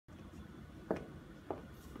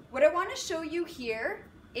What I want to show you here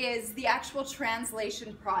is the actual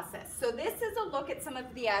translation process. So this is a look at some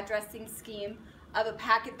of the addressing scheme of a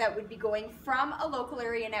packet that would be going from a local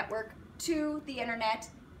area network to the internet,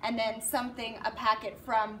 and then a packet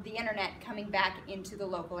from the internet coming back into the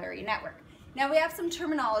local area network. Now we have some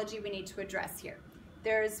terminology we need to address here.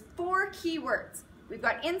 There's 4 key words. We've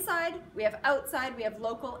got inside, we have outside, we have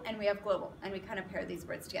local, and we have global, and we kind of pair these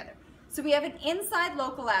words together. So we have an inside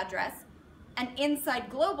local address, an inside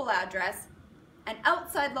global address, an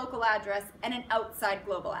outside local address, and an outside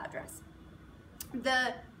global address.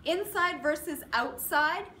 The inside versus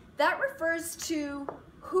outside, that refers to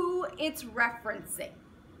who it's referencing.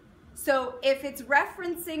 So if it's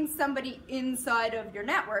referencing somebody inside of your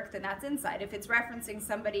network, then that's inside. If it's referencing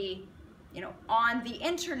somebody, on the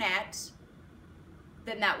internet,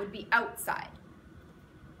 then that would be outside.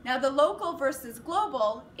 Now the local versus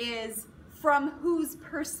global is from whose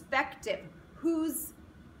perspective, who's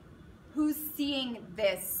seeing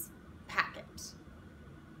this packet,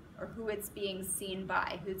 or who it's being seen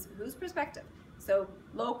by, whose perspective. So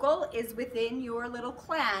local is within your little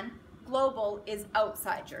clan, global is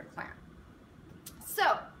outside your clan.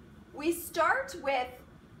 So we start with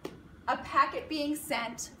a packet being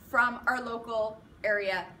sent from our local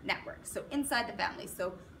area network, so inside the family.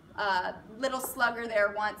 So little slugger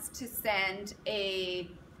there wants to send a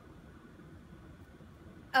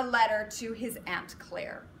letter to his Aunt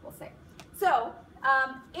Claire, we'll say. So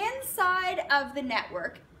inside of the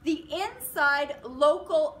network, the inside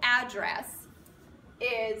local address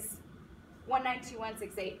is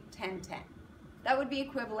 192.168.10.10. That would be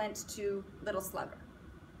equivalent to little slugger.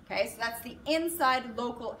 Okay, so that's the inside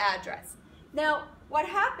local address. Now, what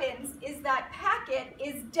happens is that packet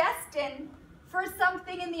is destined for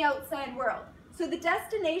something in the outside world. So the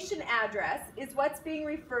destination address is what's being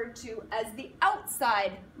referred to as the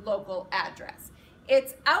outside local address.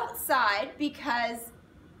 It's outside because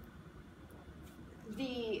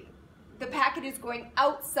the packet is going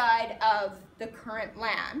outside of the current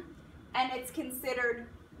LAN, and it's considered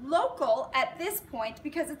local at this point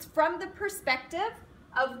because it's from the perspective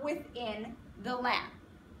of within the LAN.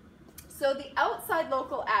 So the outside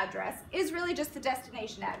local address is really just the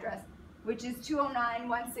destination address, which is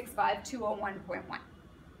 209.165.201.1.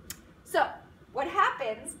 So what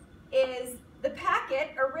happens is the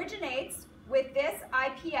packet originates with this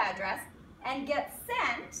IP address and gets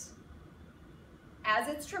sent, as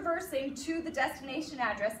it's traversing to the destination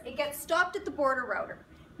address, it gets stopped at the border router.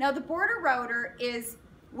 Now the border router is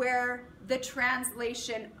where the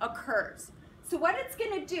translation occurs. So what it's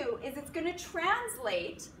going to do is it's going to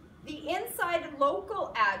translate the inside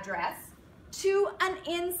local address to an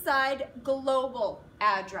inside global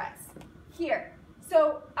address here.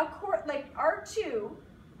 So like R2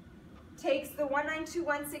 takes the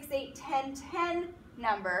 192.168.10.10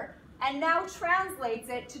 number and now translates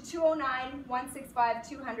it to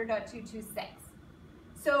 209.165.200.226.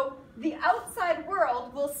 So the outside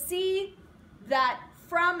world will see that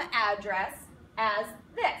from address as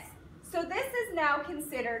this. So this is now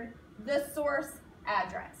considered the source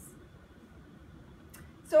address.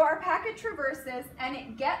 So our packet traverses and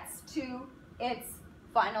it gets to its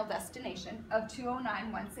final destination of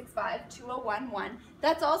 209.165.201.1.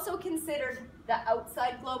 That's also considered the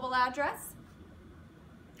outside global address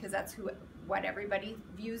because that's what everybody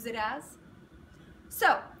views it as.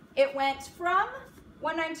 So it went from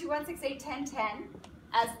 192.168.10.10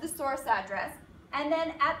 as the source address, and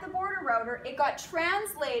then at the border router it got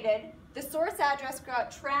translated, the source address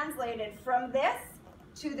got translated from this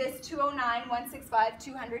to this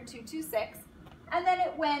 209.165.200.226, and then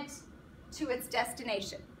it went to its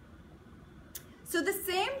destination. So the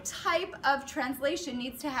same type of translation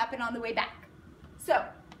needs to happen on the way back. So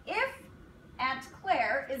if Aunt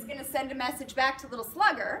Claire is going to send a message back to little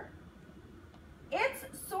slugger, its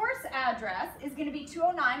source address is going to be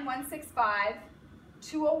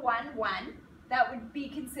 209.165.201.1. That would be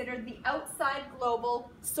considered the outside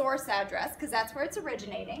global source address because that's where it's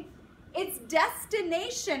originating. Its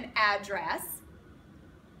destination address,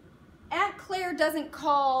 Aunt Claire doesn't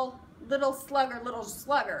call little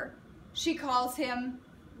slugger. She calls him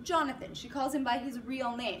Jonathan. She calls him by his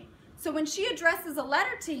real name. So when she addresses a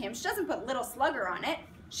letter to him, she doesn't put little slugger on it.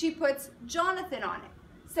 She puts Jonathan on it.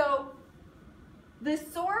 So the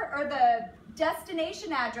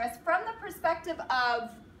destination address from the perspective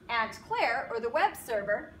of Aunt Claire, or the web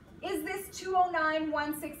server, is this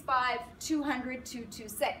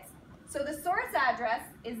 209.165.200.226. So the source address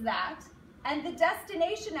is that, and the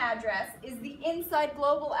destination address is the inside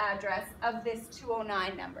global address of this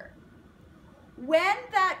 209 number. When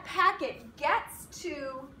that packet gets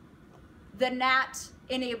to the NAT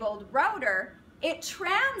enabled router, it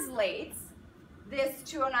translates this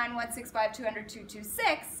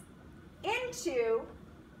 209.165.200.226 into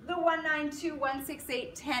the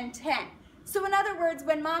 192.168.10.10. So in other words,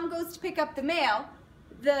 when Mom goes to pick up the mail,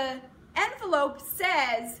 the envelope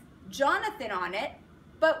says Jonathan on it,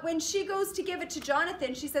 but when she goes to give it to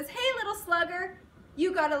Jonathan, she says, "Hey, little slugger,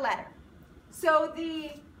 you got a letter." So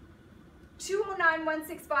the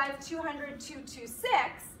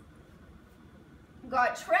 209.165.200.226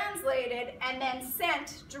 got translated and then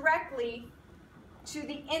sent directly to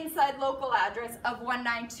the inside local address of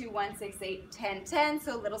 192.168.10.10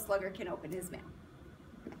 so little slugger can open his mail.